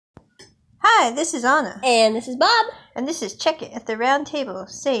Hi, this is Anna. And this is Bob. And this is Check It at the Round Table,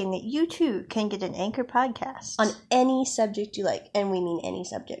 saying that you too can get an Anchor podcast. On any subject you like, and we mean any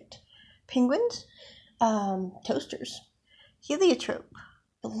subject. Penguins? Toasters. Heliotrope.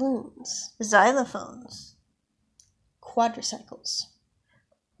 Balloons. Xylophones. Quadricycles.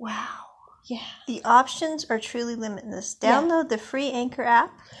 Wow. Yeah. The options are truly limitless. Download the free Anchor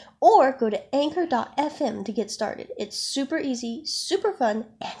app. Or go to anchor.fm to get started. It's super easy, super fun,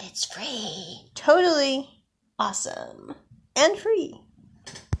 and it's free. Totally. Awesome. And free.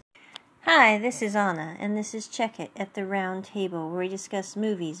 Hi, this is Anna, and this is Check It at the Round Table, where we discuss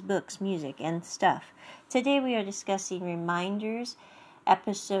movies, books, music, and stuff. Today we are discussing Reminders,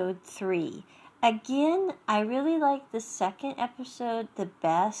 Episode 3. Again, I really liked the second episode the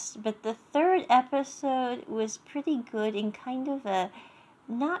best, but the third episode was pretty good in kind of a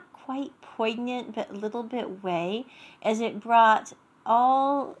not quite poignant, but a little bit way, as it brought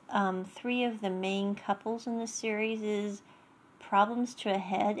all three of the main couples in the series' problems to a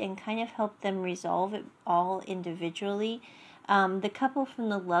head and kind of helped them resolve it all individually. The couple from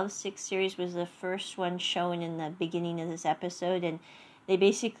the Lovesick series was the first one shown in the beginning of this episode, and they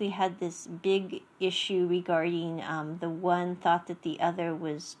basically had this big issue regarding the one thought that the other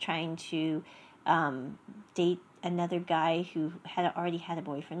was trying to date another guy who had already had a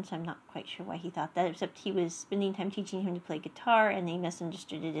boyfriend, so I'm not quite sure why he thought that, except he was spending time teaching him to play guitar, and they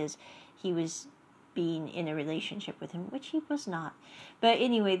misunderstood it as he was being in a relationship with him, which he was not. But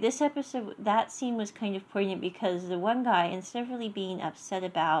anyway, this episode, that scene was kind of poignant because the one guy, instead of really being upset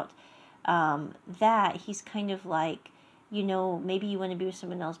about that, he's kind of like, you know, maybe you want to be with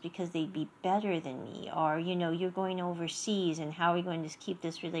someone else because they'd be better than me, or, you know, you're going overseas, and how are we going to keep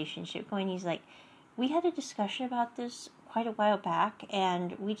this relationship going? He's like, we had a discussion about this quite a while back,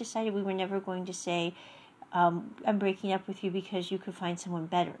 and we decided we were never going to say, I'm breaking up with you because you could find someone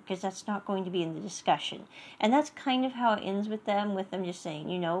better, because that's not going to be in the discussion. And that's kind of how it ends with them just saying,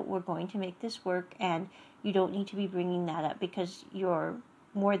 you know, we're going to make this work, and you don't need to be bringing that up because you're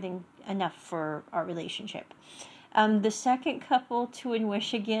more than enough for our relationship. The second couple, Tu and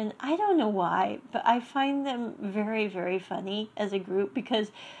Wish again, I don't know why, but I find them very, very funny as a group because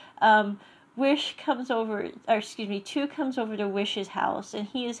Tu comes over to Wish's house, and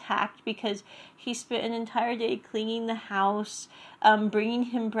he is hacked because he spent an entire day cleaning the house, bringing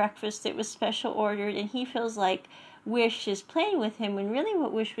him breakfast that was special ordered, and he feels like Wish is playing with him, when really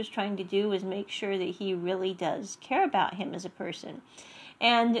what Wish was trying to do was make sure that he really does care about him as a person.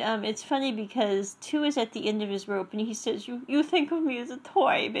 And it's funny because Tu is at the end of his rope, and he says, you think of me as a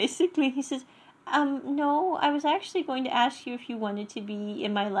toy, basically. He says, no, I was actually going to ask you if you wanted to be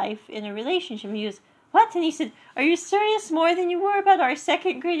in my life in a relationship. And he goes, what? And he said, are you serious more than you were about our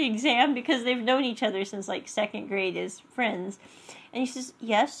second grade exam? Because they've known each other since, like, second grade as friends. And he says,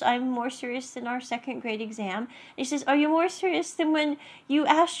 yes, I'm more serious than our second grade exam. And he says, are you more serious than when you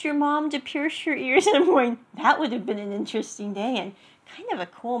asked your mom to pierce your ears? And I'm going, that would have been an interesting day. And kind of a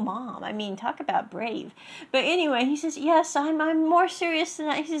cool mom. I mean, talk about brave. But anyway, he says, yes, I'm more serious than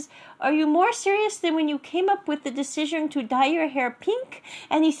that. He says, are you more serious than when you came up with the decision to dye your hair pink?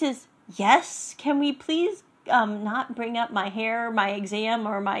 And he says, yes, can we please not bring up my hair, my exam,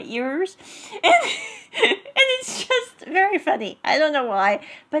 or my ears? And it's just very funny. I don't know why,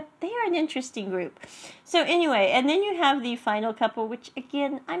 but they are an interesting group. So anyway, and then you have the final couple, which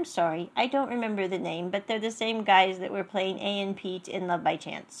again, I'm sorry, I don't remember the name, but they're the same guys that were playing A and Pete in Love by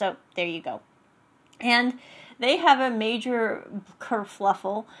Chance. So there you go. And they have a major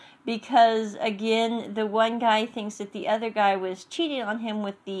kerfluffle because, again, the one guy thinks that the other guy was cheating on him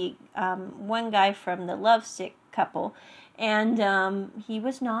with the one guy from the Lovesick couple. And he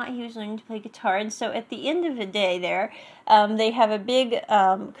was not. He was learning to play guitar. And so at the end of the day there, they have a big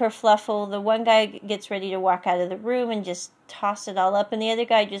kerfluffle. The one guy gets ready to walk out of the room and just toss it all up. And the other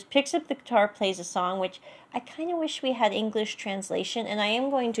guy just picks up the guitar, plays a song, which I kind of wish we had English translation. And I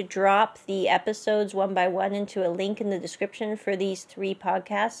am going to drop the episodes one by one into a link in the description for these 3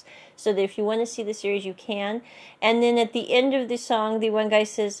 podcasts, so that if you want to see the series, you can. And then at the end of the song, the one guy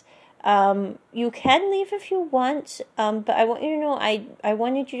says, you can leave if you want, but I want you to know I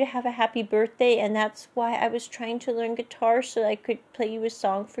wanted you to have a happy birthday, and that's why I was trying to learn guitar so I could play you a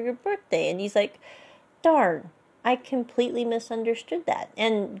song for your birthday. And he's like, darn, I completely misunderstood that.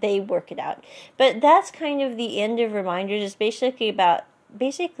 And they work it out. But that's kind of the end of Reminders. It's basically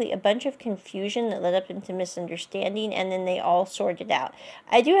a bunch of confusion that led up into misunderstanding, and then they all sorted out.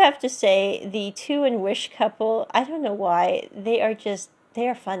 I do have to say, the Tu and Wish couple, I don't know why, they are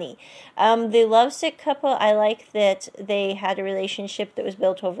funny. The Lovesick couple, I like that they had a relationship that was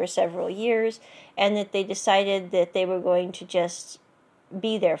built over several years, and that they decided that they were going to just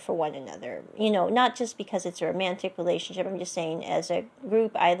be there for one another. Not just because it's a romantic relationship. I'm just saying, as a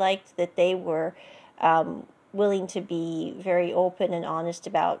group, I liked that they were willing to be very open and honest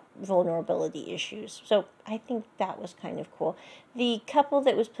about vulnerability issues. So I think that was kind of cool. The couple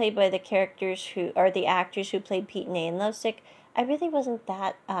that was played by the actors who played Pete and Ann Lovesick, I really wasn't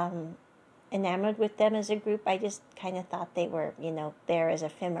that enamored with them as a group. I just kind of thought they were, there as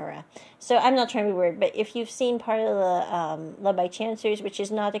ephemera. So I'm not trying to be weird, but if you've seen part of the Love by Chance series, which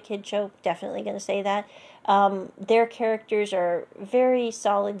is not a kid show, definitely going to say that, their characters are very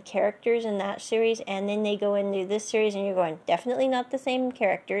solid characters in that series, and then they go into this series and you're going, definitely not the same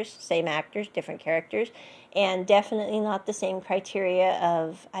characters, same actors, different characters, and definitely not the same criteria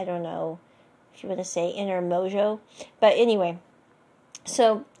of, I don't know if you want to say inner mojo. But anyway,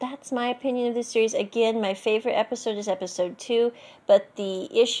 so that's my opinion of this series. Again, my favorite episode is episode 2, but the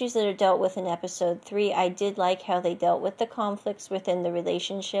issues that are dealt with in episode 3, I did like how they dealt with the conflicts within the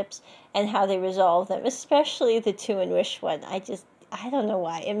relationships and how they resolved them, especially the 2 and Wish one. I don't know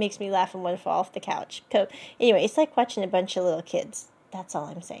why. It makes me laugh and want to fall off the couch. So, anyway, it's like watching a bunch of little kids. That's all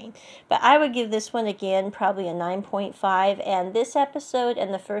I'm saying. But I would give this one, again, probably a 9.5. And this episode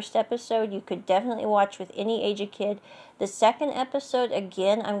and the first episode, you could definitely watch with any age of kid. The second episode,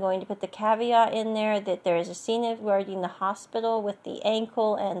 again, I'm going to put the caveat in there that there is a scene regarding the hospital with the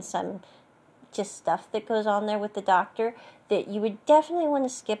ankle and some just stuff that goes on there with the doctor that you would definitely want to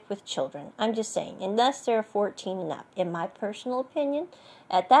skip with children. I'm just saying, unless they're 14 and up, in my personal opinion.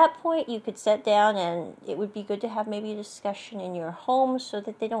 At that point, you could sit down and it would be good to have maybe a discussion in your home so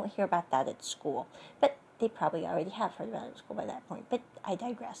that they don't hear about that at school. But they probably already have heard about it at school by that point, but I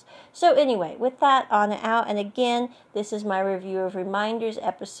digress. So anyway, with that, on and out. And again, this is my review of Reminders,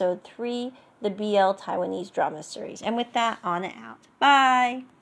 Episode 3, the BL Taiwanese drama series. And with that, on and out. Bye!